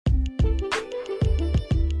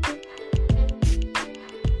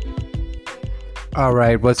All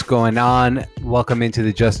right, what's going on? Welcome into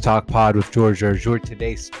the Just Talk Pod with George Arjour.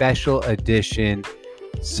 Today's special edition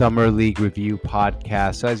Summer League Review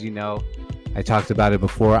podcast. So as you know, I talked about it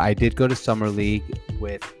before. I did go to Summer League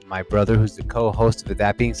with my brother, who's the co-host of the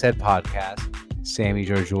That Being Said podcast, Sammy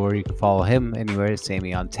Arjour. You can follow him anywhere,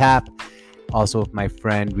 Sammy on tap. Also with my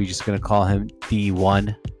friend, we're just going to call him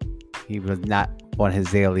D1. He was not want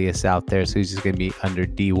his alias out there, so he's just going to be under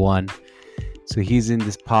D1. So he's in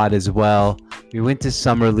this pod as well. We went to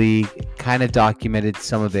Summer League, kind of documented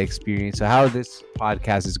some of the experience. So how this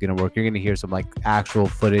podcast is going to work, you're going to hear some like actual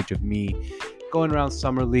footage of me going around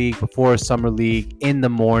Summer League, before Summer League, in the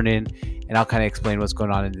morning, and I'll kind of explain what's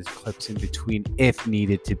going on in these clips in between if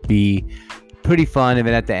needed to be. Pretty fun. And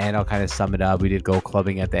then at the end, I'll kind of sum it up. We did go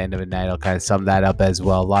clubbing at the end of the night. I'll kind of sum that up as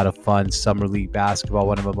well. A lot of fun. Summer League basketball,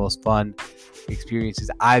 one of the most fun experiences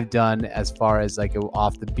I've done as far as like an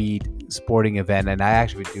off the beat sporting event, and I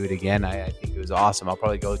actually would do it again. I think it was awesome. I'll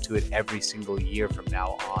probably go to it every single year from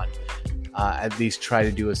now on. At least try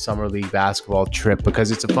to do a Summer League basketball trip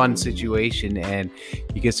because it's a fun situation and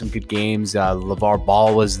you get some good games. LeVar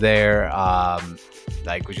Ball was there,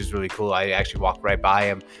 which is really cool. I actually walked right by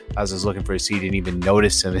him. I was just looking for a seat, didn't even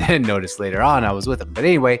notice him, and noticed later on I was with him. But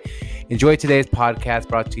anyway, enjoy today's podcast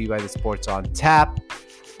brought to you by the Sports on Tap.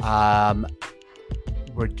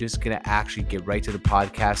 We're just going to actually get right to the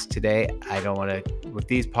podcast today. I don't want to, with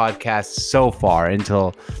these podcasts so far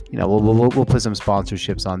until, we'll put some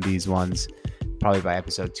sponsorships on these ones, probably by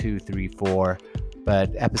episode 2, 3, 4.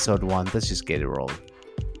 But episode 1, let's just get it rolling.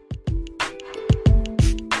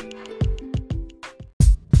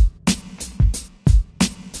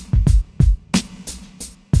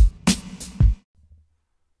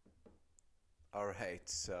 All right,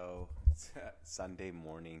 so it's Sunday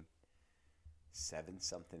morning.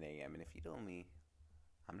 7-something a.m. And if you know me,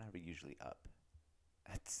 I'm not usually up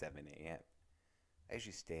at 7 a.m. I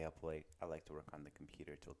usually stay up late. I like to work on the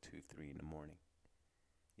computer till 2, 3 in the morning.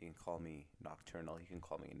 You can call me nocturnal. You can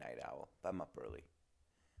call me a night owl. But I'm up early.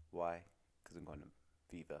 Why? Because I'm going to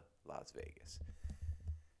Viva Las Vegas.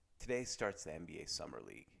 Today starts the NBA Summer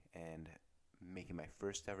League, and making my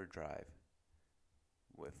first ever drive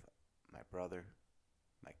with my brother,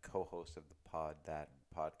 my co-host of the podcast,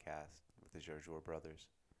 the Arjour brothers,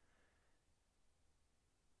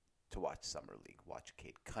 to watch Summer League, watch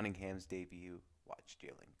Cade Cunningham's debut, watch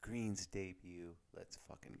Jalen Green's debut. Let's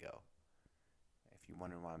fucking go. If you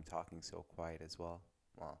wonder why I'm talking so quiet as well,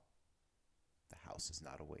 the house is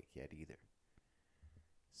not awake yet either.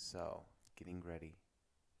 So, getting ready.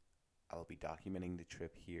 I'll be documenting the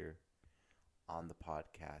trip here on the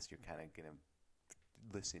podcast. You're kind of going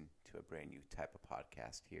to listen to a brand new type of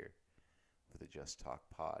podcast here for the Just Talk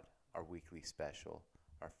Pod. Our weekly special,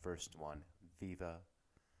 our first one, Viva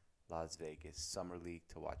Las Vegas Summer League,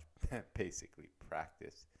 to watch basically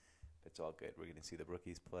practice. It's all good. We're going to see the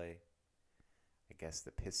rookies play. I guess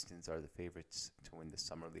the Pistons are the favorites to win the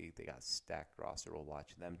Summer League. They got stacked roster. We'll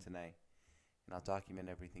watch them tonight. And I'll document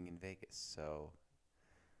everything in Vegas. So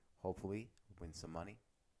hopefully win some money.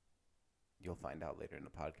 You'll find out later in the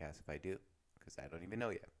podcast if I do, because I don't even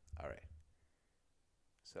know yet. All right.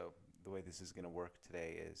 So the way this is going to work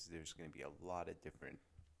today is there's going to be a lot of different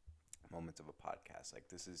moments of a podcast. Like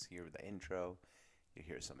this is here the intro. You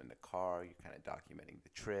hear some in the car. You're kind of documenting the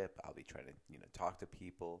trip. I'll be trying to, talk to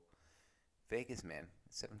people. Vegas, man,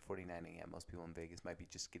 it's 7:49 a.m. Most people in Vegas might be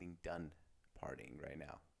just getting done partying right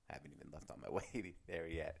now. I haven't even left on my way there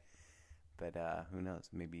yet. But who knows?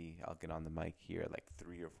 Maybe I'll get on the mic here at like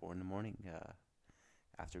 3 or 4 in the morning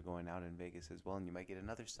after going out in Vegas as well, and you might get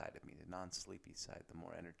another side of me, the non-sleepy side, the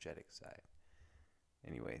more energetic side.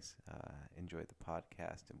 Anyways, enjoy the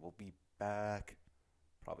podcast, and we'll be back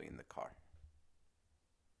probably in the car.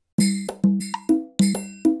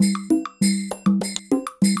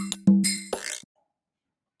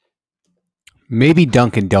 Maybe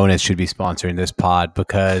Dunkin' Donuts should be sponsoring this pod,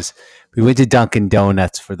 because we went to Dunkin'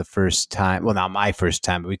 Donuts for the first time. Well, not my first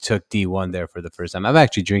time, but we took D1 there for the first time. I'm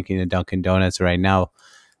actually drinking a Dunkin' Donuts right now.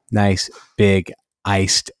 Nice, big,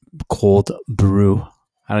 iced, cold brew.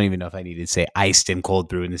 I don't even know if I need to say iced and cold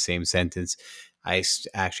brew in the same sentence. Iced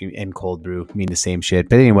actually and cold brew mean the same shit.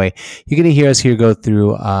 But anyway, you're going to hear us here go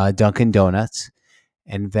through Dunkin' Donuts.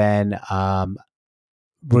 And then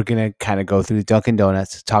we're going to kind of go through the Dunkin'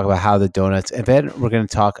 Donuts, talk about how the donuts, and then we're going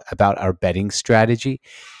to talk about our betting strategy.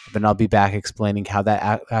 Then I'll be back explaining how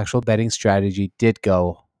that actual betting strategy did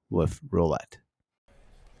go with roulette.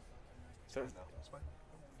 So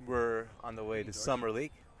we're on the way to Summer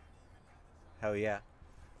League. Hell yeah.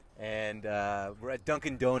 And we're at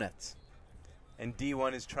Dunkin' Donuts. And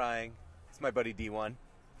D1 is trying. It's my buddy D1.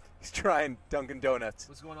 He's trying Dunkin' Donuts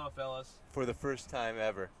What's going on, fellas? for the first time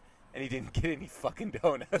ever. And he didn't get any fucking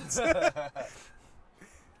donuts.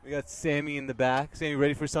 We got Sammy in the back. Sammy,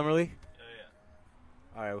 ready for Summer League?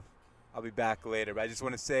 Yeah. All right, I'll be back later. But I just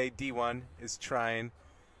want to say D1 is trying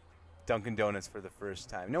Dunkin' Donuts for the first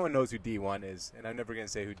time. No one knows who D1 is, and I'm never going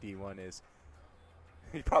to say who D1 is.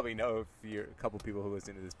 You probably know if you're a couple people who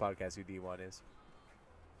listen to this podcast who D1 is.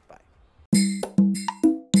 Bye.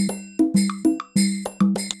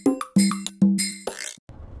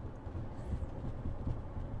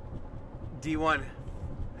 D1,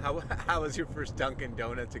 how was your first Dunkin'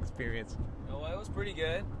 Donuts experience? No, it was pretty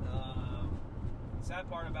good. Sad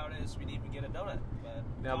part about it is we didn't even get a donut, but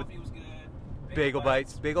No, but coffee was good. Bagel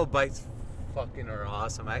bites. Bagel bites fucking are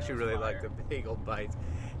awesome. I actually it's really fire. like the bagel bites.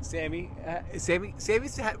 Sammy's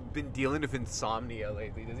been dealing with insomnia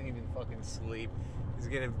lately. Doesn't even fucking sleep. He's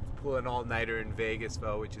gonna pull an all-nighter in Vegas,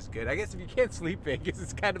 though, which is good. I guess if you can't sleep Vegas,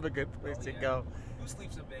 it's kind of a good place to go. Who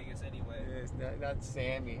sleeps in Vegas anyway? It's not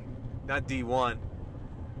Sammy, not D1.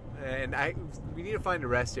 And we need to find a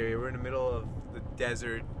rest area. We're in the middle of the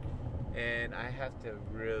desert, and I have to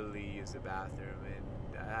really use the bathroom.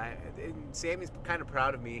 And Sammy's kind of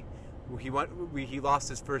proud of me. He lost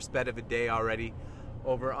his first bet of the day already,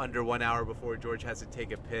 under 1 hour before George has to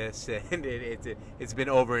take a piss, and it's been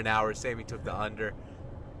over an hour. Sammy took the under.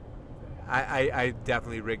 I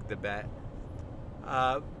definitely rigged the bet.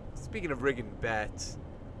 Speaking of rigging bets,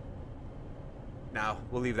 now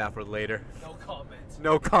we'll leave that for later. No comments.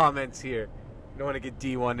 No comments here. Don't want to get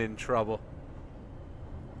D1 in trouble.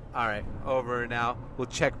 All right, over now. We'll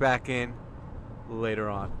check back in later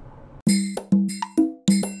on.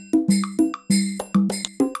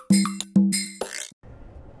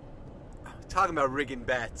 Talking about rigging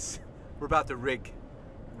bets, we're about to rig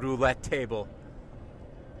roulette table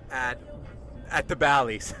at the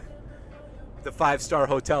Bally's, the 5-star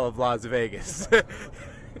hotel of Las Vegas.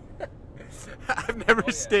 I've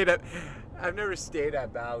never stayed at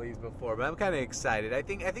Bally's before, but I'm kind of excited. I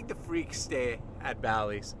think the freaks stay at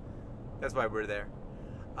Bally's. That's why we're there.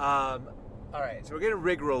 All right, so we're gonna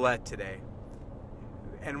rig roulette today,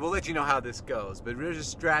 and we'll let you know how this goes. But there's a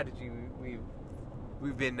strategy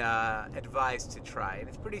we've been advised to try, and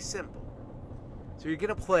it's pretty simple. So you're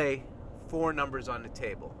gonna play 4 numbers on the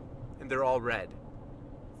table, and they're all red: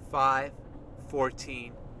 5,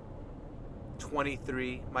 14,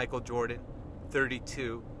 23, Michael Jordan,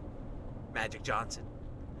 32, Magic Johnson.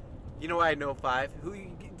 You know why I know 5?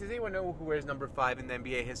 Does anyone know who wears number 5 in the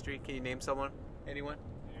NBA history? Can you name someone? Anyone?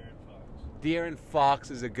 De'Aaron Fox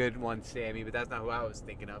is a good one, Sammy, but that's not who I was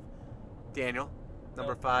thinking of. Daniel,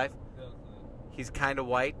 number 5. He's kind of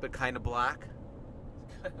white, but kind of black.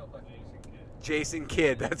 Jason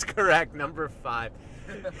Kidd, that's correct, number 5.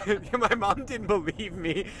 My mom didn't believe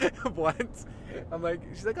me once.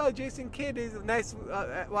 She's like, oh, Jason Kidd is nice.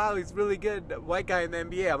 Wow, he's really good. White guy in the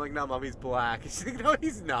NBA. I'm like, no, Mom, he's black. She's like, no,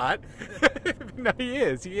 he's not. No, he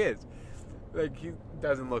is. He is. Like, he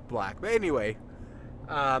doesn't look black. But anyway,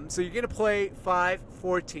 so you're going to play 5,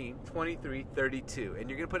 14, 23, 32. And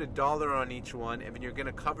you're going to put $1 on each one. And then you're going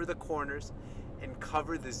to cover the corners and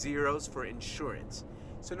cover the zeros for insurance.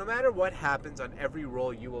 So no matter what happens on every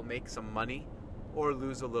roll, you will make some money or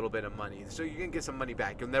lose a little bit of money. So you're going to get some money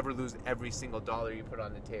back. You'll never lose every single dollar you put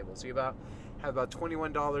on the table. So you have about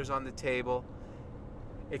 $21 on the table.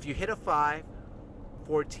 If you hit a 5,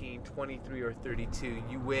 14, 23, or 32,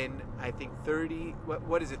 you win, I think, 30,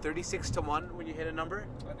 what is it, 36 to 1 when you hit a number?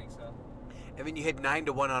 I think so. And then you hit 9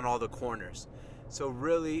 to 1 on all the corners. So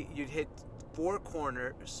really, you'd hit 4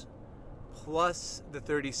 corners plus the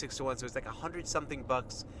 36 to 1. So it's like $100-something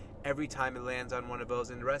every time it lands on one of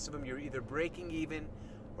those, and the rest of them you're either breaking even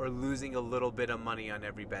or losing a little bit of money on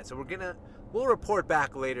every bet. So we'll report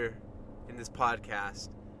back later in this podcast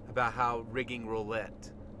about how rigging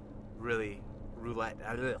roulette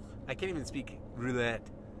I can't even speak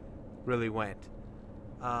roulette really went.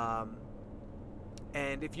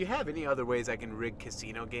 And if you have any other ways I can rig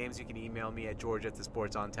casino games, you can email me at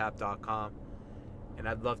george@thesportsontap.com, and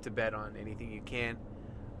I'd love to bet on anything you can.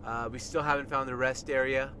 We still haven't found the rest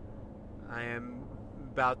area. I am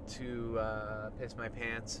about to piss my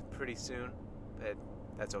pants pretty soon, but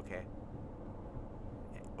that's okay.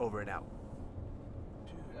 Over and out.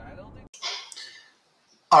 Dude, I don't think.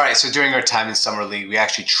 All right, so during our time in Summer League, we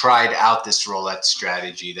actually tried out this roulette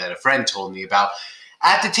strategy that a friend told me about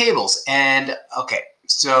at the tables. And, okay,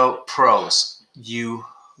 so pros, you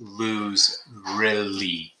lose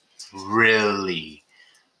really, really,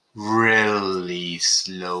 really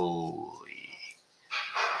slowly.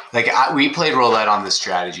 Like we played roulette on this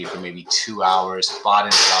strategy for maybe 2 hours, bought in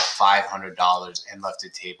about $500, and left a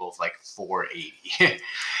table of like $480.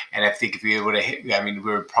 And I think if we would have hit, I mean,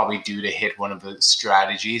 we were probably due to hit one of the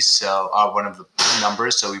strategies, so one of the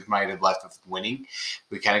numbers, so we might have left with winning.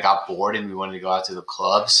 We kind of got bored and we wanted to go out to the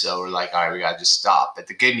club, so we're like, all right, we gotta just stop. But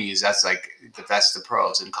the good news, that's the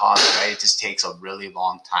pros and cons, right? It just takes a really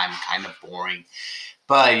long time, kind of boring.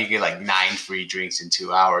 But you get like 9 free drinks in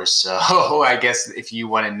 2 hours. So I guess if you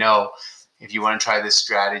want to try this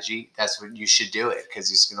strategy, that's what you should do it,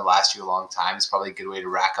 because it's going to last you a long time. It's probably a good way to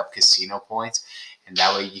rack up casino points. And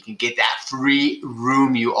that way you can get that free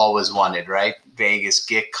room you always wanted, right? Vegas,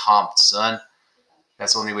 get comped, son.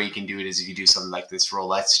 That's the only way you can do it is if you do something like this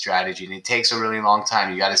roulette strategy. And it takes a really long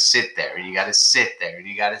time. You got to sit there, and you got to sit there, and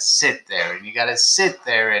you got to sit there, and you got to sit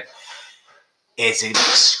there. And it's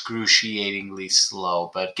excruciatingly slow,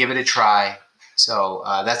 but give it a try. So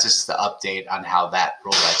that's just the update on how that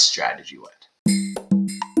roulette strategy went.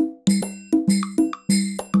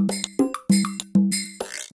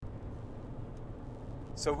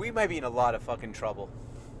 So we might be in a lot of fucking trouble.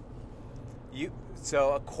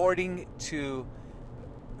 So according to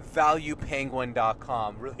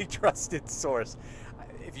ValuePenguin.com, really trusted source.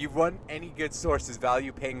 If you want any good sources,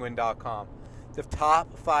 ValuePenguin.com. The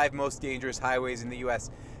top 5 most dangerous highways in the U.S.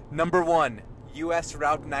 Number 1, U.S.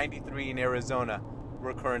 Route 93 in Arizona.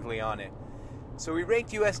 We're currently on it. So we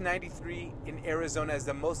ranked U.S. 93 in Arizona as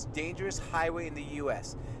the most dangerous highway in the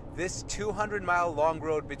U.S. This 200-mile long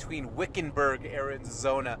road between Wickenburg,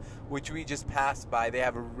 Arizona, which we just passed by, they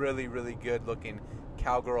have a really, really good-looking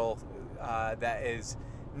cowgirl that is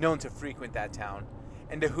known to frequent that town.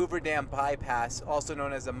 And the Hoover Dam Bypass, also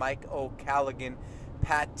known as the Mike O'Callaghan,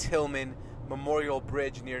 Pat Tillman Memorial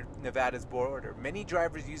Bridge near Nevada's border. Many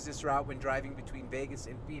drivers use this route when driving between Vegas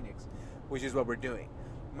and Phoenix, which is what we're doing.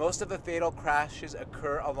 Most of the fatal crashes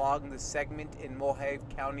occur along the segment in Mohave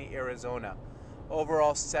County, Arizona.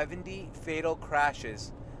 Overall, 70 fatal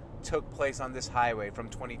crashes took place on this highway from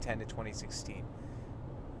 2010 to 2016.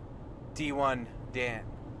 D1, Dan,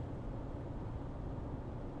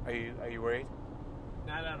 are you worried?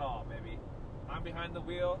 Not at all, baby. I'm behind the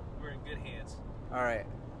wheel. We're in good hands. All right.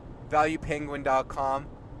 ValuePenguin.com.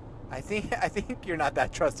 I think you're not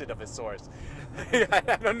that trusted of a source.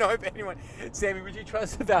 I don't know if anyone. Sammy, would you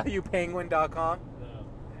trust ValuePenguin.com? No.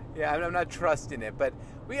 Yeah, I'm not trusting it, but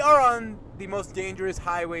we are on the most dangerous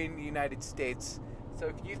highway in the United States. So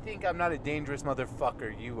if you think I'm not a dangerous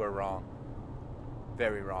motherfucker, you are wrong.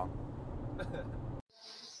 Very wrong.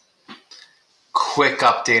 Quick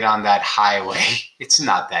update on that highway. It's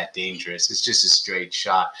not that dangerous. It's just a straight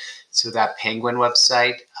shot. So that Penguin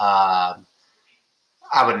website, I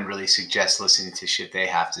wouldn't really suggest listening to shit they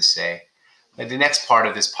have to say. But the next part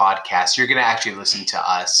of this podcast, you're going to actually listen to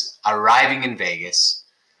us arriving in Vegas,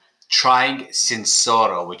 trying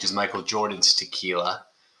Sincero, which is Michael Jordan's tequila,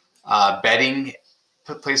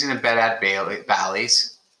 placing a bet at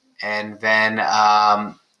Bally's, and then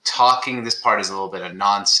talking. This part is a little bit of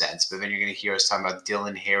nonsense, but then you're going to hear us talking about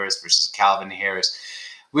Dylan Harris versus Calvin Harris.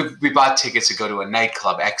 We bought tickets to go to a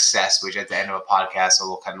nightclub, Excess, which at the end of a podcast, so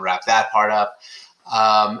we'll kind of wrap that part up.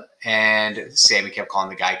 And Sammy kept calling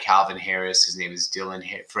the guy Calvin Harris. His name is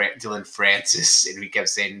Dylan Francis, and we kept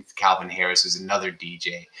saying Calvin Harris was another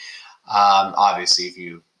DJ. Obviously,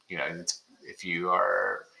 if you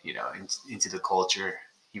are into the culture,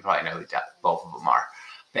 you probably know who both of them are.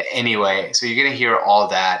 But anyway, so you're gonna hear all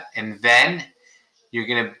that, and then you're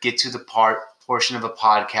gonna get to the portion of a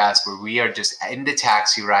podcast where we are just in the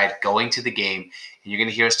taxi ride going to the game, and you're going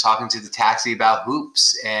to hear us talking to the taxi about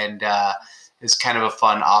hoops, and it's kind of a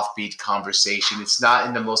fun offbeat conversation. It's not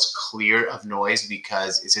in the most clear of noise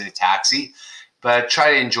because it's in a taxi, but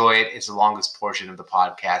try to enjoy it. It's the longest portion of the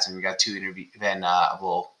podcast, and we got 2 interviews. Then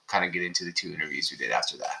we'll kind of get into the 2 interviews we did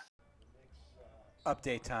after that.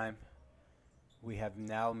 Update time. We have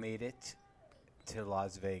now made it to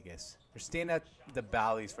Las Vegas. We're staying at the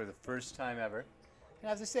Bally's for the first time ever. And I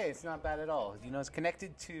have to say, it's not bad at all. You know, it's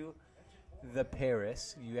connected to the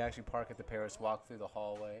Paris. You actually park at the Paris, walk through the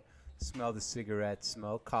hallway, smell the cigarette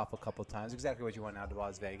smoke, cough a couple times. Exactly what you want out of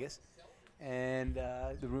Las Vegas. And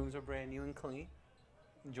the rooms are brand new and clean.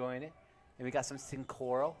 Enjoying it. And we got some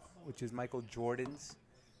Sincero, which is Michael Jordan's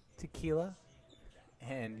tequila.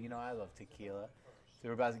 And, I love tequila. So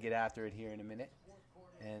we're about to get after it here in a minute.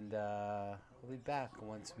 And we'll be back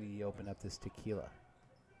once we open up this tequila.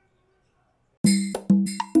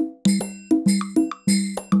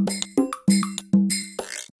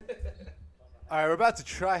 All right, we're about to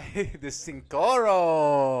try this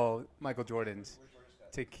Sincero, Michael Jordan's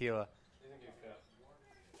tequila.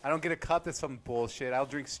 I don't get a cup. That's some bullshit. I'll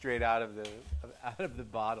drink straight out of out of the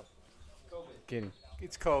bottle. COVID. Kidding.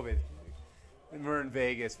 It's COVID. We're in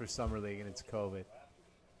Vegas for Summer League, and it's COVID.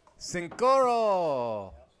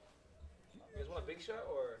 Cincoro! You guys want a big shot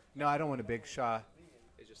or No, I don't want a big shot.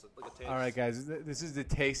 it's just like a taste? All right, guys. This is the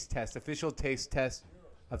taste test, official taste test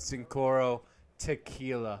of Cincoro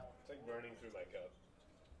tequila. It's like burning through my cup.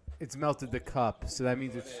 It's melted the cup, so that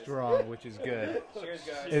means it's strong, which is good. Cheers,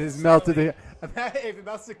 guys. It has melted the. If it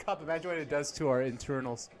melts the cup, imagine what it does to our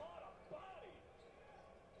internals.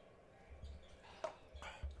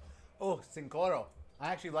 Oh, Cincoro. I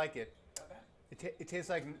actually like it. It tastes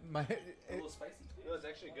like my. A little spicy. No, it's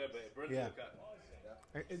actually good, but it burns Yeah.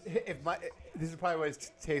 through the cup. If my this is probably what it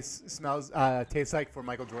tastes like for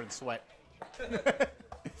Michael Jordan's sweat.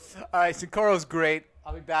 All right, Cincoro's great.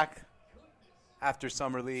 I'll be back after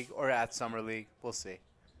Summer League or at Summer League. We'll see.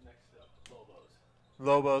 Next up, Lobos.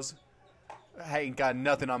 Lobos. I ain't got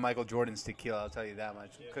nothing on Michael Jordan's tequila. I'll tell you that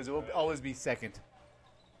much, because it will always be second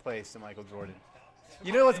place to Michael Jordan.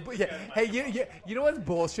 You know what's hey you know what's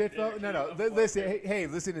bullshit though? No listen hey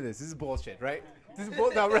listen to this. This is bullshit, right? This is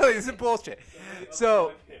no really this is bullshit.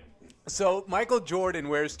 So Michael Jordan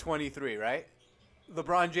wears 23, right?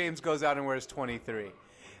 LeBron James goes out and wears 23.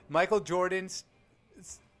 Michael Jordan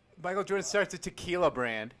starts a tequila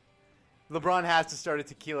brand. LeBron has to start a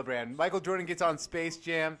tequila brand. Michael Jordan gets on Space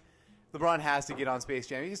Jam. LeBron has to get on Space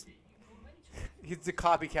Jam. He's the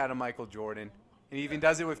copycat of Michael Jordan. And he even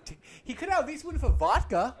does it with. He could have at least went for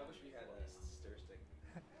vodka, I wish we had this stir stick.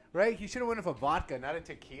 right? He should have went for vodka, not a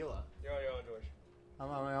tequila. You're on your own, George. I'm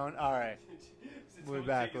on my own. All right. We'll be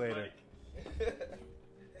back later.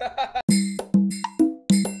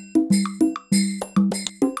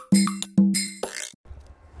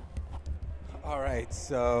 All right,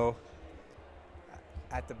 so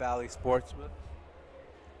at the Valley Sportsbook,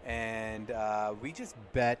 and we just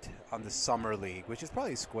bet on the Summer League, which is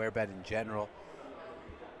probably a square bet in general.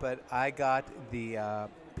 But I got the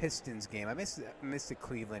Pistons game. I missed the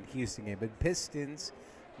Cleveland-Houston game, but Pistons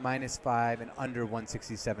 -5 and under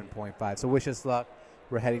 167.5. So wish us luck.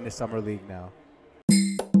 We're heading to Summer League now.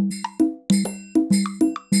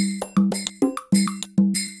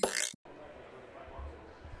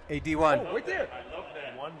 Hey, D1. Oh, right there. I love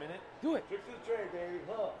that. 1 minute. Do it. Fix the trade, baby.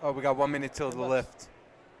 Huh? Oh, we got 1 minute till the lift.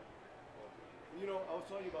 You know, I was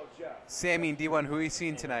telling you about Jeff. Sammy and D1, who are you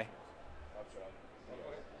seeing tonight?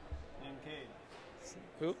 And Cade.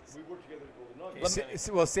 Who? We worked together at Golden Nuggets.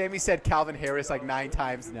 Well, Sammy said Calvin Harris like 9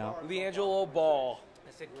 times now. LiAngelo Ball.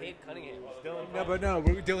 I said Cade Cunningham. No, but no,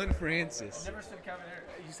 we're Dylan Francis. Never said Calvin Harris.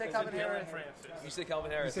 You said Calvin Harris. You said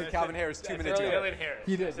Calvin You Harris. said Calvin Harris 2 minutes ago. Dylan Harris.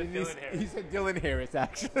 He did. I said Didn't he? Dylan Harris. He said Dylan Harris,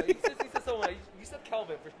 actually. he said someone. You said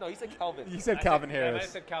Calvin. No, you said Calvin. You said I Calvin said, and I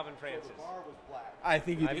Harris. said Calvin Francis. Bar was black. I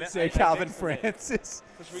think you I did meant- say I Calvin mixed it. Francis.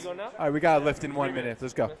 So should we go now? All right, we got to lift in 1 3 minute. minutes.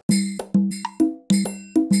 Let's go.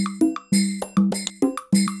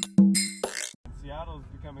 Seattle's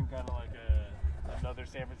becoming kind of like another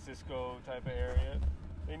San Francisco type of area.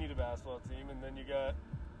 They need a basketball team, and then you got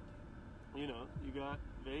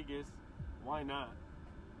Vegas. Why not?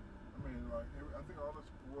 I mean, like, I think all this,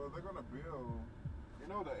 well, they're going to build, you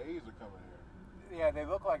know, the A's are coming here. Yeah, they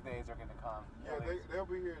look like the A's are going to come. Yeah, they'll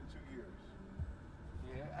be here in 2 years.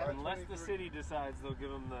 Yeah. By Unless the 23 city decides they'll give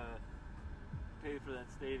them the pay for that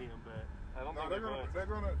stadium, but I don't No, think they're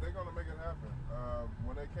gonna make it happen.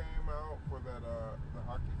 When they came out for that the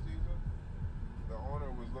hockey season, the owner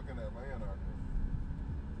was looking at land out there.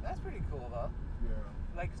 That's pretty cool, though. Yeah.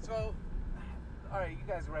 Like, so, all right, you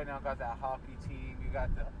guys right now got that hockey team. You got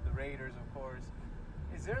the Raiders, of course.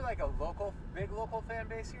 Is there like a big local fan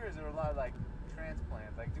base here? Is there a lot of like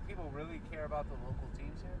transplants? Like, do people really care about the local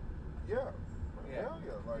teams here? Yeah. Yeah. Hell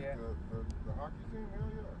yeah. Like Yeah. The hockey team, hell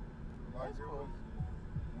yeah. Like That's it cool. was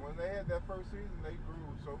when they had that first season, they grew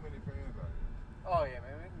so many fans out here. Oh yeah,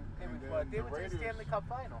 man. They And went, then what, they the went to the Raiders- Stanley Cup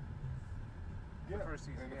final. Yeah. first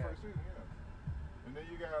season, In the yeah. first season, yeah. And then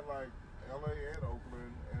you got like LA and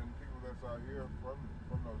Oakland and people that's out here from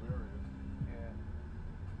those areas.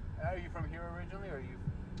 Yeah. Are you from here originally, or are you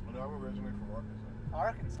And I'm originally from Arkansas.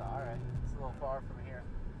 Arkansas? All right, it's a little far from here.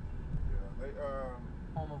 Yeah. They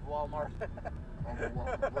Home of Walmart. on the wall,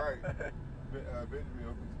 right. Benjamin.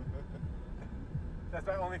 That's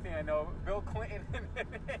my only thing I know. Bill Clinton and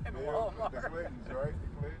The Walmart. Clintons, right? The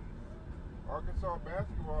Clintons. Arkansas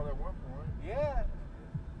basketball at one point. Yeah.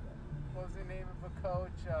 What was the name of the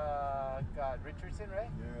coach? God, Richardson,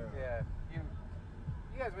 right? Yeah. Yeah.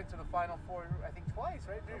 You guys went to the Final Four, I think, twice,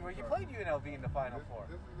 right? Well, you played UNLV in the Final Four.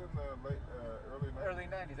 This is in the early 90s. Early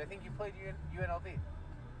 90s. I think you played UNLV. Yeah.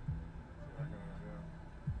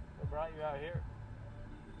 What brought you out here?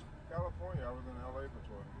 California. I was in LA for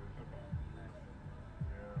 12 years. Okay.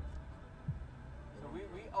 Yeah. we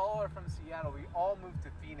all are from Seattle. We all moved to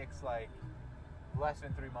Phoenix like less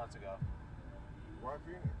than 3 months ago. Why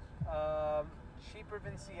Phoenix? Cheaper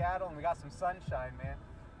than Seattle, and we got some sunshine, man.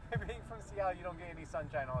 Being from Seattle, you don't get any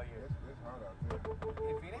sunshine all year. It's hot out there.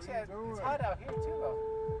 In Phoenix, What yeah, are you it's doing? hot out here too,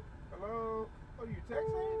 though. Hello? Oh, you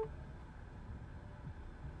texting?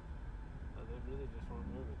 They really just weren't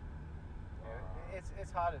moving. Yeah,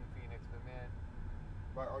 it's hot in Phoenix, but man,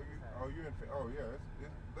 Like, are you in? Oh yeah,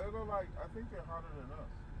 they're like. I think they're hotter than us.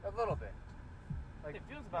 a little bit. Like It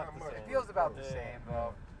feels about Not the much. same. it feels about the Yeah. same,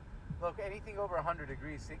 though. Look, anything over 100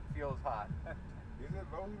 degrees feels hot. Is it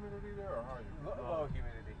low humidity there or high humidity? Low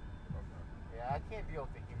humidity. Okay. Yeah, I can't deal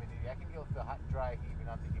with the humidity. I can deal with the hot, dry heat, but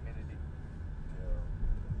not the humidity. Yeah.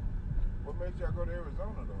 What made y'all go to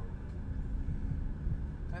Arizona though?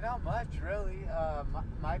 Not much, really.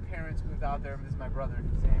 My parents moved out there. This is my brother,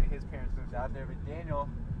 Sammy. His parents moved out there, but Daniel,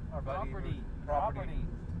 our buddy, Property. property.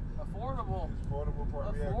 Affordable. It's affordable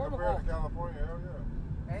part. Yeah, Affordable. compared to California, hell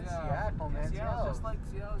yeah. And Seattle, man.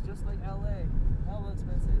 Seattle's just like LA. Hella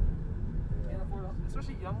expensive. Can't afford,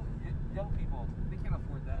 especially young people. They can't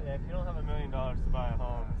afford that. Yeah, if you don't have $1 million to buy a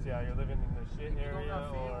home, yeah, you're living in the shit If you area don't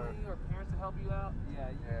have family or parents to help you out, Yeah,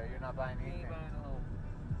 you're not buying you ain't anything. buying a home.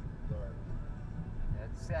 Right. Yeah,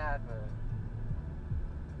 it's sad, but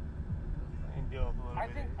you can deal with a little I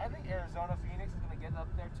bit. think Arizona, Phoenix is gonna get up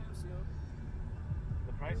there too soon.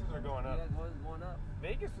 The prices are going up. Yeah, going up.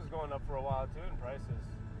 Vegas was going up for a while too in prices.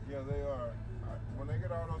 Yeah, they are. When they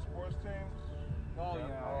get all those sports teams, Oh Yeah.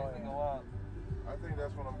 yeah, it's gonna go up. I think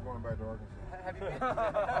that's when I'm going back to Arkansas. have you been?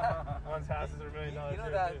 Once houses are $1 million. You know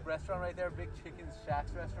there, that too. restaurant right there, Big Chicken's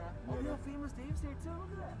Shack's restaurant? Oh yeah, Famous Dave's there too.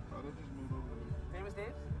 Look at that. Oh, they just moved over there. Famous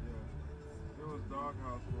Dave's? Yeah. It was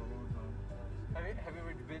Doghouse for a long time. Have you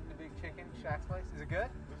ever been to Big Chicken Shack's place? Is it good?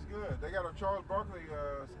 It's good. They got a Charles Barkley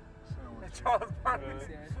sandwich. Charles Barkley.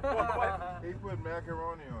 Really? He put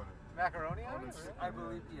macaroni on it. Macaroni on On it? the Really? chicken, I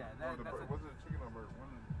believe, yeah, On the that's bur- was it chicken or burger? One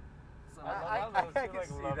of the- so I those can feel like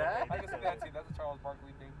see love that. I can see that too. That's a Charles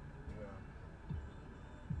Barkley thing. Yeah.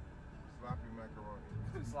 Sloppy macaroni.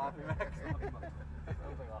 Sloppy macaroni.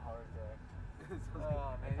 Sounds like a heart attack.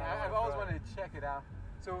 Oh man, I've always wanted to check it out.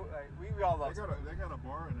 So we all love. They got a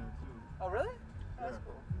bar in there too. Oh really? That's Yeah.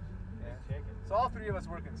 cool. Yeah. Chicken. So all three of us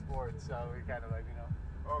work in sports, so we kind of like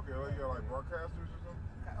Okay, well, you got like broadcasters or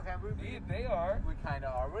something? Okay, They are. we kind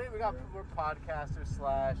of are. We're Yeah. we're podcasters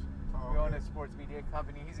slash. Oh, We own okay. a sports media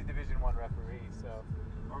company. He's a Division I referee, so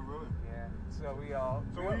Oh, really? yeah. So we all.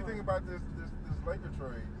 So what do you think about this Laker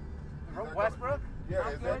trade? Is that Westbrook? Yeah,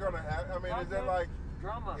 Not is that good. gonna happen? I mean, Not is that good. like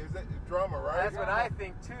Drama. is that drama, right? That's what I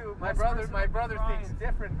think too. My Westbrook's brother crying. thinks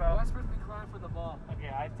different, though. Westbrook's been crying for the ball. Okay,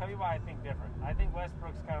 I tell you why I think different. I think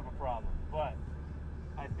Westbrook's kind of a problem, but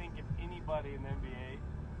I think if anybody in the NBA,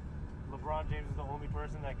 LeBron James is the only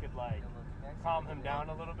person that could like calm him down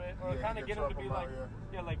a little bit, or Yeah, kind he of could get him to trap be him out, like,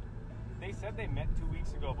 yeah. like they said they met 2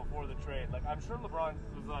 weeks ago before the trade. Like I'm sure LeBron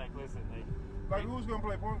was like, listen, Like who's gonna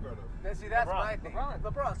play point guard? See, that's LeBron. my thing.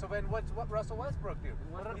 LeBron. So then what Russell Westbrook do?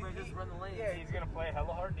 Westbrook just run the lane. Yeah, he's gonna play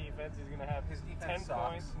hella hard defense. He's gonna have His 10 defense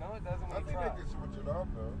sucks. points. No, it doesn't. I When he think they tries. can switch it off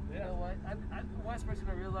though. You Yeah. know what? Westbrook's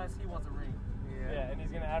gonna realize he wants a ring. Yeah, and he's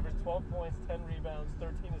gonna average 12 points, 10 rebounds,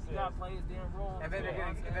 13 assists. He gotta play his damn role. And then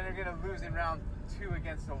they're gonna lose in round 2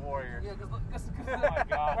 against the Warriors. Yeah, because Oh my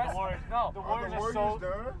God, the Warriors! No, The Are Warriors the are Warriors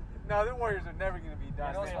so. done? No, the Warriors are never gonna be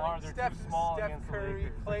done. know they are. They're too small Steph against the Curry, Lakers.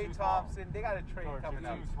 They're Klay too small. Thompson. They got a trade George, coming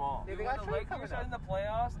they're up. too small. Yeah, they when got a the trade coming Lakers are up. in the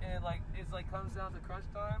playoffs and it's comes down to crunch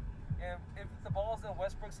time, and if the ball's in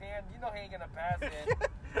Westbrook's hand, you know he ain't gonna pass it.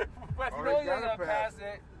 Westbrook, Oh, You they know he ain't gotta gonna pass. pass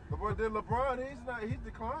it. But then LeBron, he's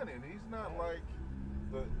declining. He's not like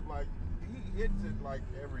he hits it like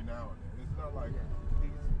every now and then. It's not like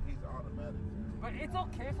he's automatic. But it's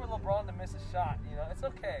okay for LeBron to miss a shot. You know, it's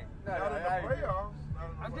okay. No, Not no, in the I agree. playoffs. Not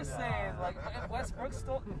in the I'm just playoffs. saying, like if Westbrook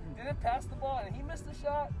still didn't pass the ball and he missed a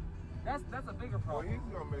shot, that's a bigger Well, problem. he's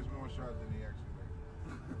gonna miss more shots than he actually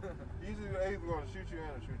makes. he's either gonna shoot you in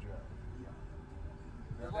or shoot you out.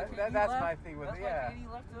 Just like That- KD that's left. my thing with That's it, why yeah.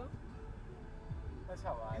 KD left too. That's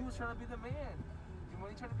how I. He was trying to be the man. And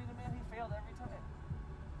when he tried to be the man, he failed every time.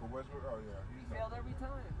 For Westbrook, oh yeah, He failed every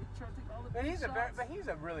time. He tried to take all the But big he's shots. he's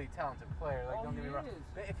a really talented player. Like, Oh, don't get me he wrong. is.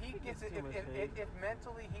 But if he gets it, too much hate. if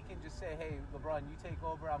mentally he can just say, "Hey, LeBron, you take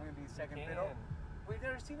over. I'm gonna be second He fiddle." can. We've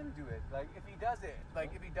never seen him do it. Like if he does it,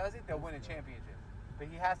 they'll win a championship. But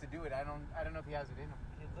he has to do it. I don't know if he has it in him.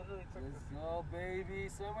 He literally took Let's go, baby.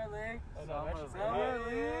 Summer League. I know, that should be Summer nice.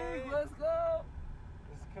 League. Let's go.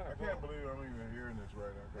 This is kind I of can't cool. believe I'm even hearing this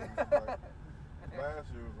right now. 'Cause it's like, last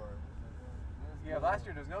year was like Yeah, last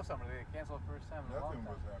year there was no summer league. They canceled the first time in a long nothing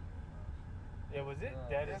time. was happening. Yeah, was it Yeah.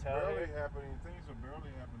 dead as It's hell? barely here? happening. Things are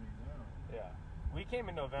barely happening now. Yeah. We came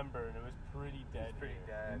in November and it was pretty dead. Pretty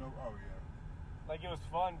dead. You know, oh yeah. Like, it was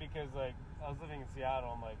fun because, like, I was living in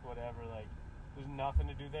Seattle. I'm like, whatever. Like, there's nothing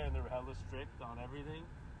to do there, and they're hella strict on everything.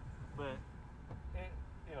 But,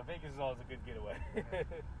 Vegas is always a good getaway.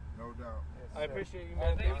 No doubt. I appreciate you, Oh,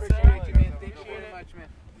 man. thank you Appreciate so much, you, man. Thank you Appreciate very it. much, man.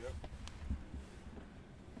 Yep.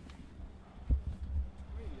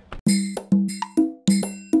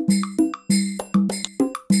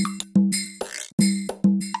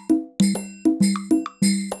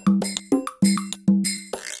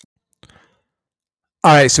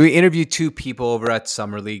 All right, so we interviewed two people over at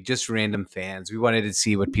Summer League, just random fans. We wanted to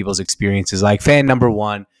see what people's experience is like. Fan number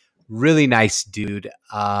one, really nice dude.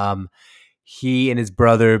 He and his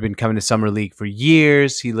brother have been coming to Summer League for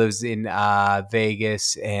years. He lives in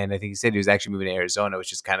Vegas, and I think he said he was actually moving to Arizona,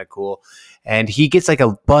 which is kind of cool. And he gets like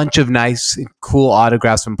a bunch of nice, cool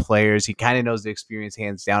autographs from players. He kind of knows the experience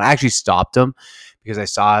hands down. I actually stopped him because I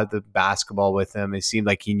saw the basketball with him. It seemed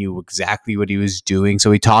like he knew exactly what he was doing. So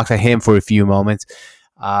we talked to him for a few moments.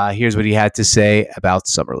 Here's what he had to say about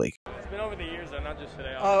Summer League. It's been over the years, though, not just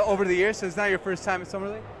today. Over the years, so it's not your first time at Summer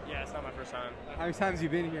League? Yeah, it's not my first time. How many times have you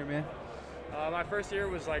been here, man? My first year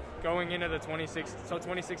was like going into the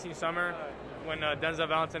 2016 summer when Denzel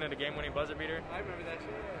Valentine had a game-winning buzzer beater. I remember that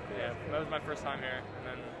shit. Yeah, that was my first time here. And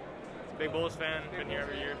then, big Bulls fan, been here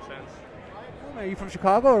every year since. Oh, man, are you from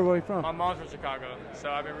Chicago or where are you from? My mom's from Chicago,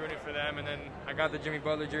 so I've been rooting for them. And then I got the Jimmy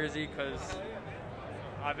Butler jersey because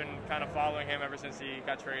I've been kind of following him ever since he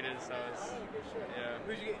got traded. So it's, yeah.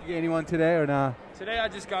 Did you get anyone today or not? Today I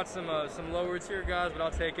just got some lower tier guys, but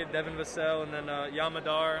I'll take it. Devin Vassell and then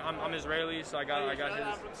Yamadar. I'm Israeli, so I got his.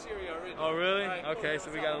 I'm from Syria originally. Oh really? Right. Okay,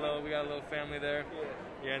 so we got a little family there.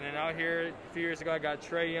 Yeah, and then out here a few years ago I got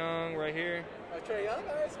Trey Young right here. Trey Young,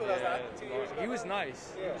 all right, so that was Yeah, like 2 years ago. he was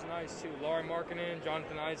nice. Yeah. He was nice too. Laurie Markkinen,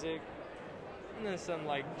 Jonathan Isaac, and then some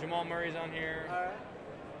like Jamal Murray's on here. All right.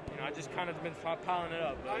 You know, I just kind of been piling it up.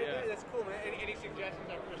 All But right, yeah. that's cool, man. Any suggestions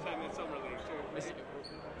on first time in Summer League, too?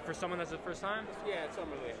 For someone that's the first time. Yeah, it's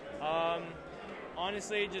Summer League.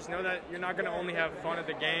 Honestly, just know that you're not going to only have fun at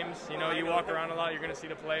the games. You know, you walk around a lot, you're going to see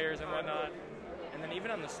the players and whatnot. And then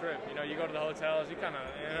even on the strip, you know, you go to the hotels, you kind of,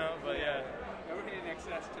 but yeah. Yeah, we're hitting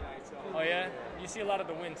excess tonight, so. Oh, yeah? You see a lot of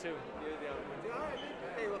the wind, too. Yeah. All right.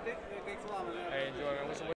 Hey, well, thanks a lot, man. Hey, enjoy, man.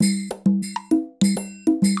 Listen,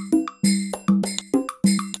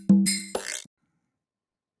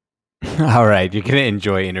 All right, you're going to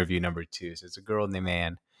enjoy interview number two. So it's a girl named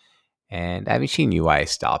Ann. And I mean, she knew why I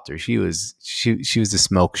stopped her. She was a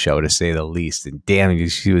smoke show, to say the least. And damn,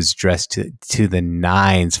 she was dressed to the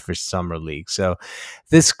nines for Summer League. So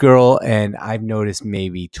this girl, and I've noticed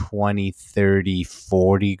maybe 20, 30,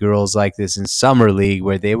 40 girls like this in Summer League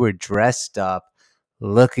where they were dressed up,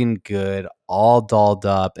 looking good, all dolled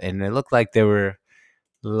up. And it looked like they were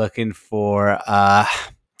looking for,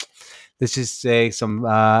 let's just say, some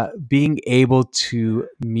being able to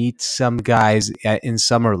meet some guys in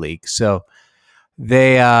Summer League. So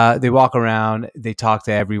they walk around, they talk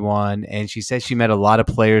to everyone, and she said she met a lot of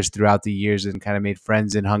players throughout the years and kind of made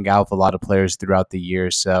friends and hung out with a lot of players throughout the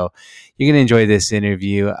years. So you're gonna enjoy this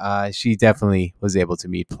interview. She definitely was able to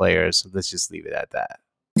meet players. So let's just leave it at that.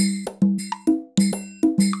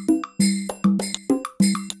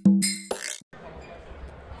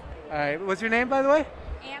 All right, what's your name, by the way?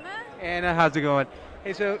 Anna, Anna, how's it going?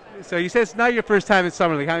 Hey, so you said it's not your first time at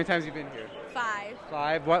Summer League. How many times have you been here? 5.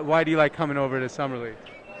 5. Why do you like coming over to Summer League?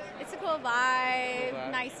 It's a cool vibe, Cool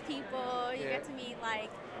vibe. nice people. You Yeah. get to meet like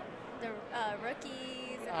the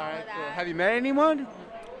rookies and all, All right, of that. cool. Have you met anyone?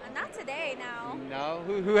 Not today, no. No.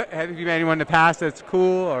 Who have you met anyone in the past that's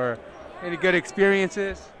cool or any good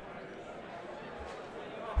experiences?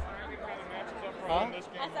 Huh?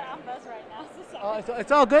 I said I'm buzzed right now, so Oh, sorry.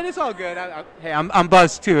 it's all good. It's all good. Hey, I'm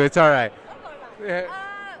buzzed too. It's all right. Yeah.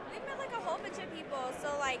 We met like a whole bunch of people. So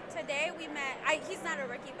like today we met. He's not a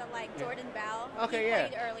rookie, but like Jordan Bell. Okay, he yeah.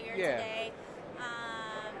 played earlier Yeah. today.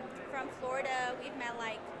 From Florida, we've met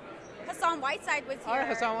like Hassan Whiteside was here All right,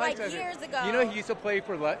 Hassan like Whiteside. years ago. You know he used to play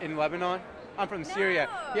for in Lebanon. I'm from Syria.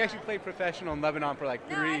 No. He actually played professional in Lebanon for like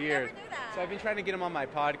No, 3 I never years. knew that. So I've been trying to get him on my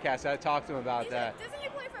podcast. I talked to him about that. Doesn't he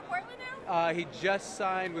play for Portland now? He just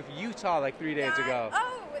signed with Utah like 3 days ago.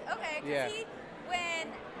 Oh, okay. 'Cause Yeah. when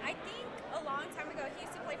I think a long time ago, he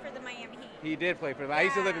used to play for the Miami Heat. He did play for them. I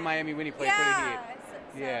used to live in Miami when he played for the Heat.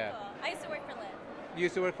 So Yeah. cool. I used to work for Liv. You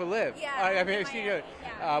used to work for Liv? Yeah, I in mean, I've seen you. Miami,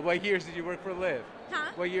 yeah. What years did you work for Liv?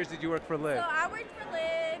 Huh? What years did you work for Liv? So I worked for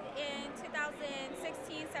Liv in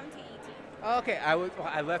 2016, 17, 18. Okay,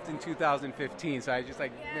 I left in 2015, so I just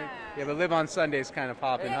like Yeah. but Live on Sundays kind of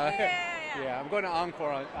popping, huh? Yeah. I'm going to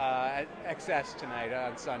Encore at XS tonight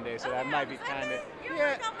on Sunday, so Oh, that yeah, might be was that kind of the- You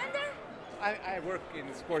work on Monday? I work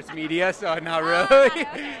in sports media, so not really.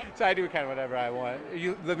 Okay. So I do kind of whatever I want.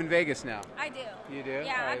 You live in Vegas now? I do. You do? Yeah, All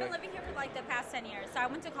right, I've been living here for like the past 10 years. So I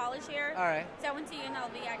went to college here. All right. So I went to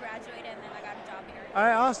UNLV, I graduated, and then I got a job here. All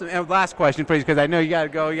right, awesome. And last question, please, because I know you got to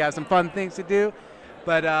go. You have some fun things to do.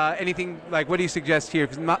 But anything, like, what do you suggest here?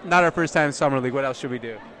 Because not our first time in Summer League. What else should we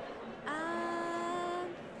do? What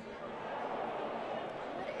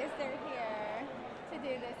is there here to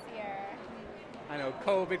do this year? I know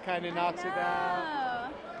COVID kind of knocks it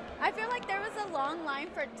out. I feel like there was a long line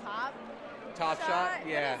for Top Shot?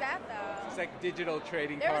 Yeah. What is that, though? It's like digital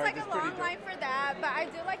trading There was cards. like It's a pretty long dope. line for that, but I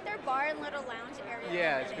do like their bar and little lounge area.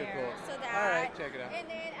 Yeah, over it's good, there. cool. So that. All right, check it out. And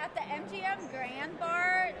then at the MGM Grand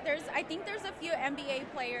Bar, I think there's a few NBA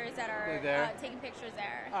players that are They're there? taking pictures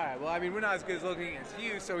there. All right, well, I mean, we're not as good as looking as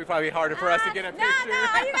you, so it'd probably be harder for us to get a picture. No,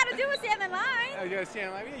 all you gotta do is stand in line. Oh, you gotta stand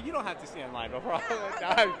in line? Yeah, you don't have to stand in line, no problem. No,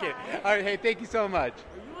 I'm kidding. All right, hey, thank you so much.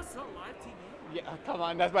 Are you on some live TV? Yeah, come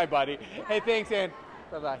on, that's my buddy. Hey, thanks, Ann.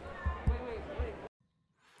 Bye-bye.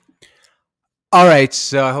 All right,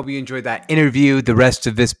 so I hope you enjoyed that interview. The rest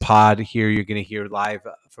of this pod here, you're going to hear live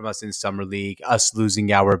from us in Summer League, us losing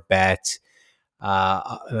our bet,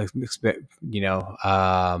 on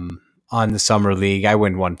the Summer League. I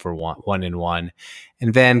win 1-1.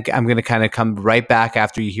 And then I'm going to kind of come right back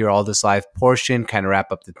after you hear all this live portion, kind of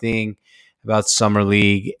wrap up the thing about Summer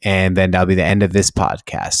League, and then that'll be the end of this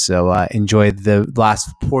podcast. So enjoy the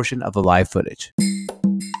last portion of the live footage.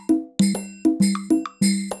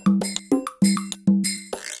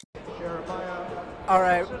 All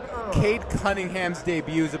right, Cade Cunningham's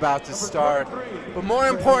debut is about to start, but more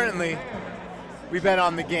importantly, we bet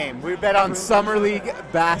on the game. We bet on Summer League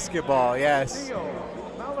basketball. Yes,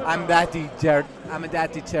 I'm that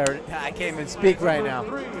degenerate. I can't even speak right now.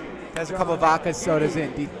 There's a couple of vodka sodas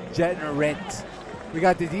in. Degenerate. We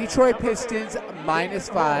got the Detroit Pistons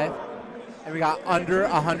 -5, and we got under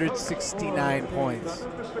 169 points.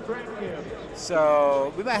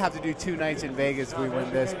 So we might have to do 2 nights in Vegas if we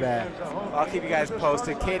win this bet. I'll keep you guys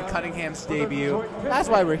posted. Cade Cunningham's debut. That's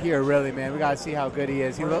why we're here, really, man. We got to see how good he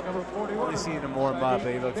is. Only seen him warm up,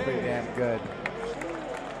 but he looks pretty damn good.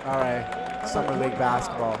 All right, Summer League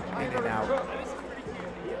basketball, in and out.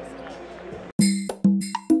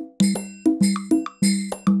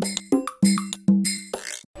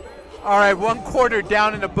 All right, 1 quarter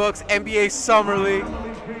down in the books, NBA Summer League.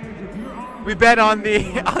 We bet on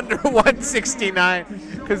the under 169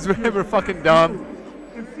 because we're fucking dumb.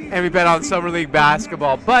 And we bet on Summer League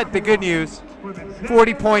basketball. But the good news,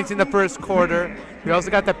 40 points in the first quarter. We also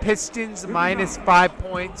got the Pistons -5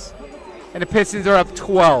 points. And the Pistons are up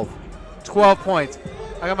 12. 12 points.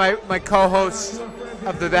 I got my co-host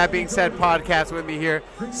of the That Being Said podcast with me here.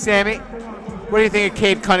 Sammy, what do you think of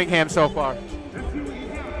Cade Cunningham so far?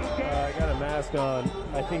 I got a mask on.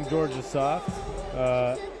 I think George is soft.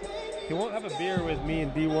 He won't have a beer with me in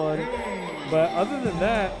D1. But other than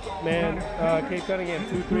that, man, Cade Cunningham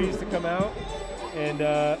 2 threes to come out. And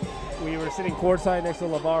we were sitting courtside next to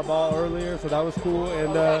LeVar Ball earlier, so that was cool.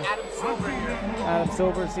 And Adam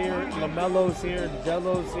Silver's here, LaMelo's here,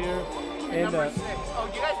 Jello's here. And Number 6. Oh,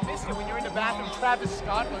 you guys missed it when you were in the bathroom. Travis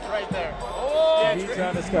Scott was right there. Oh, yeah,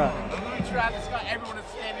 Travis Scott. Travis Scott, everyone is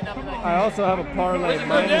standing up. Like, I also have a parlay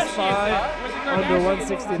 -5, under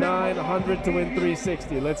 169, 100 to win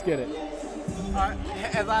 360. Let's get it.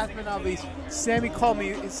 And last but not least, Sammy called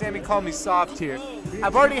me soft here.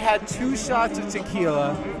 I've already had 2 shots of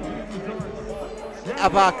tequila, a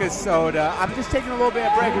vodka soda. I'm just taking a little bit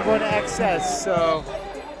of break. We're going to excess, so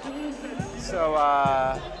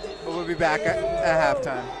but we'll be back at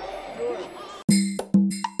halftime.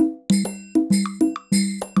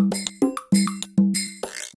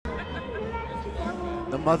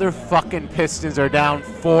 The motherfucking Pistons are down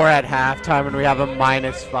 4 at halftime, and we have a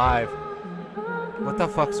 -5. What the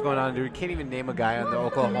fuck's going on, dude? We can't even name a guy on the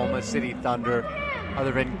Oklahoma City Thunder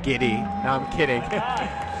other than Giddy. No, I'm kidding.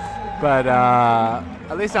 But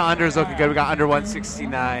at least the under is looking good. We got under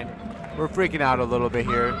 169. We're freaking out a little bit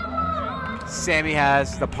here. Sammy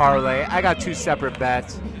has the parlay. I got 2 separate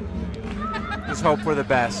bets. Just hope for the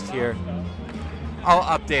best here. I'll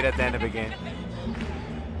update at the end of the game.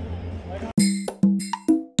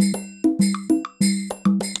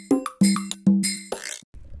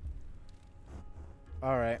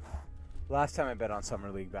 All right. Last time I bet on Summer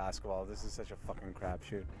League basketball, this is such a fucking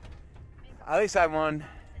crapshoot. At least I won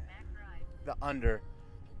the under.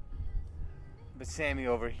 But Sammy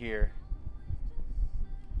over here,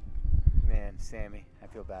 man, Sammy, I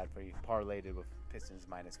feel bad for you. Parlayed it with Pistons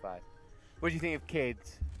 -5. What do you think of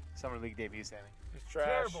Cade's Summer League debut, Sammy? It's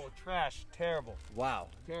trash. Terrible. Wow.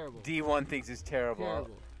 Terrible. D1 thinks it's terrible.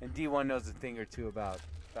 Terrible. And D1 knows a thing or two about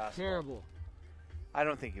basketball. Terrible. I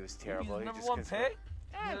don't think he was terrible. He's He number just one couldn't pick?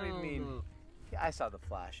 score. Yeah, I mean, No. yeah, I saw the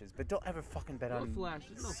flashes, but don't ever fucking bet No on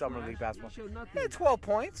flashes. No summer flash. league basketball. He showed nothing. Yeah, 12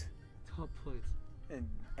 points. Top points. And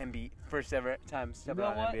NBA, first ever time stepping know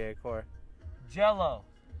on what? NBA court. Jello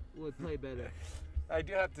would play better. I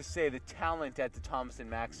do have to say the talent at the Thomas and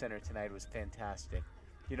Mack Center tonight was fantastic.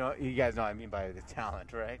 You know, you guys know what I mean by the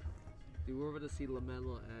talent, right? Dude, we're going to see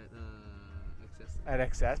LaMelo at XS. At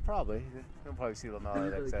XS, probably. You'll probably see LaMelo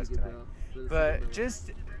at Really XS kick it tonight. down. Let us see But LaMelo.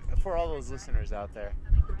 just for all those listeners out there,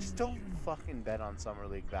 just don't fucking bet on summer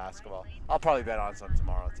league basketball. I'll probably bet on some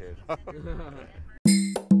tomorrow too.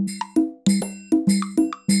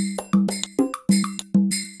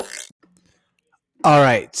 All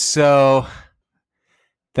right, so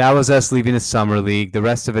that was us leaving the summer league. The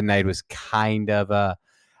rest of the night was kind of I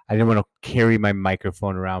didn't want to carry my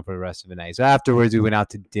microphone around for the rest of the night. So afterwards, we went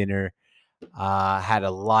out to dinner. Had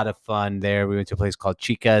a lot of fun there. We went to a place called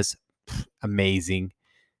Chica's. Amazing,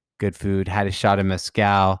 good food. Had a shot of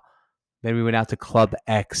mezcal. Then we went out to Club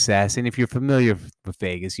XS. And if you're familiar with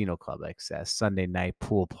Vegas, you know Club XS. Sunday night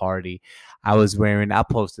pool party. I'll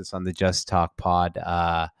post this on the Just Talk Pod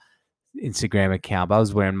Instagram account. But I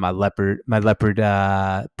was wearing my leopard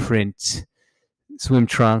print swim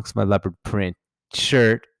trunks, my leopard print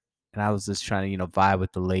shirt, and I was just trying to vibe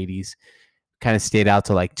with the ladies. Kind of stayed out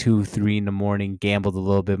till like 2-3 in the morning, gambled a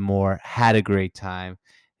little bit more, had a great time,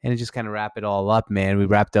 and just kind of wrap it all up, man. We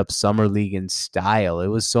wrapped up Summer League in style. It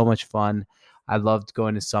was so much fun. I loved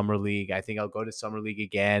going to Summer League. I think I'll go to Summer League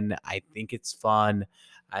again. I think it's fun.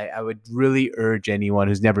 I would really urge anyone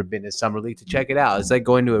who's never been to Summer League to check it out. It's like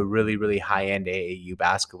going to a really, really high-end AAU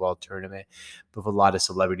basketball tournament with a lot of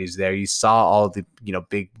celebrities there. You saw all the,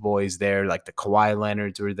 big boys there, like the Kawhi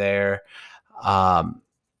Leonards were there. A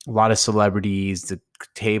lot of celebrities. The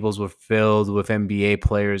tables were filled with NBA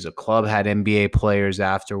players. The club had NBA players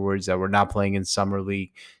afterwards that were not playing in Summer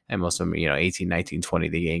League. And most of them, 18, 19, 20,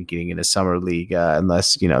 they ain't getting into Summer League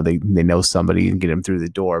unless, they know somebody and get them through the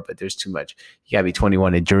door. But there's too much. You got to be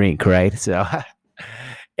 21 to drink, right? So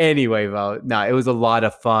anyway, Bo, no, it was a lot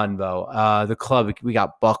of fun, though. The club, we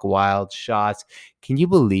got buck wild shots. Can you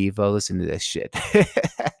believe, Bo, listen to this shit.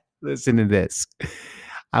 Listen to this.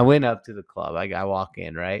 I went up to the club. I walk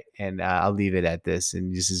in, right? And I'll leave it at this.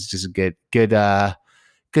 And this is just good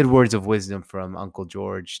words of wisdom from Uncle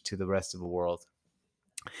George to the rest of the world.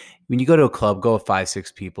 When you go to a club, go with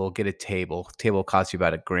 5-6 people, get a table. Table costs you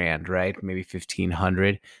about $1,000, right? Maybe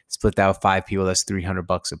 $1,500. Split that with 5 people. That's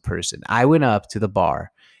 $300 a person. I went up to the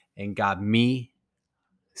bar and got me,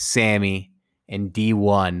 Sammy, and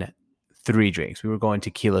D1 3 drinks. We were going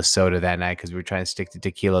tequila soda that night because we were trying to stick to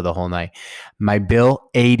tequila the whole night. My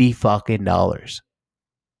bill, $80 fucking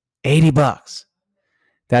 $80.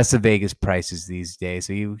 That's the Vegas prices these days.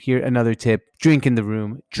 So you hear another tip: drink in the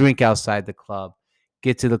room, drink outside the club,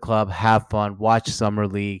 get to the club, have fun, watch Summer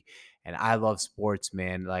League. And I love sports,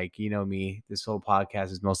 man. Like, you know me, this whole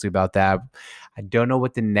podcast is mostly about that. I don't know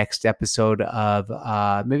what the next episode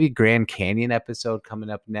of, maybe Grand Canyon episode coming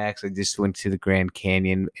up next. I just went to the Grand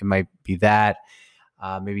Canyon. It might be that.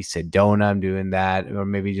 Maybe Sedona, I'm doing that. Or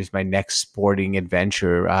maybe just my next sporting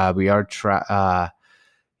adventure. We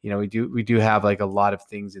do have like a lot of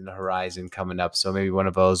things in the horizon coming up. So maybe one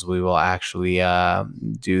of those we will actually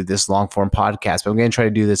do this long form podcast. But I'm going to try to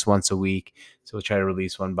do this once a week. So we'll try to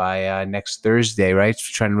release one by next Thursday, right? So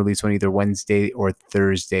trying to release one either Wednesday or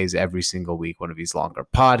Thursdays every single week. One of these longer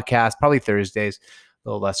podcasts, probably Thursdays. A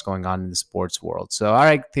little less going on in the sports world. So, all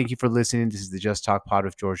right. Thank you for listening. This is the Just Talk Pod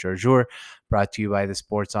with George Arjour, brought to you by the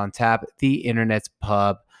Sports on Tap, the Internet's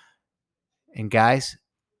Pub. And guys,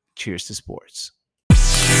 cheers to sports.